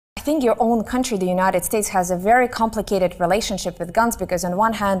I think your own country, the United States, has a very complicated relationship with guns because on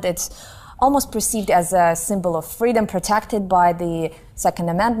one hand it's almost perceived as a symbol of freedom protected by the Second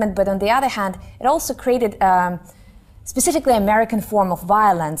Amendment, but on the other hand it also created specifically American form of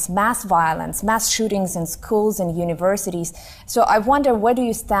violence, mass shootings in schools and universities. So I wonder, where do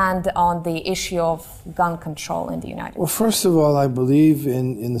you stand on the issue of gun control in the United States? Well, first of all, I believe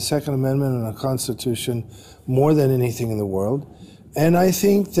in the Second Amendment and the Constitution more than anything in the world. And I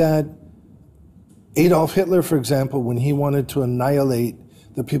think that Adolf Hitler, for example, when he wanted to annihilate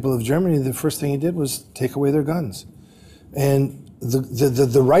the people of Germany, the first thing he did was take away their guns. And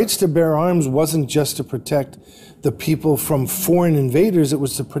the rights to bear arms wasn't just to protect the people from foreign invaders, it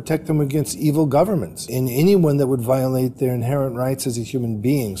was to protect them against evil governments and anyone that would violate their inherent rights as a human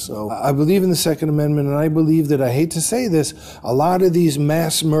being. So I believe in the Second Amendment, and I believe that, I hate to say this, a lot of these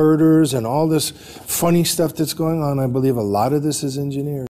mass murders and all this funny stuff that's going on, I believe a lot of this is engineered.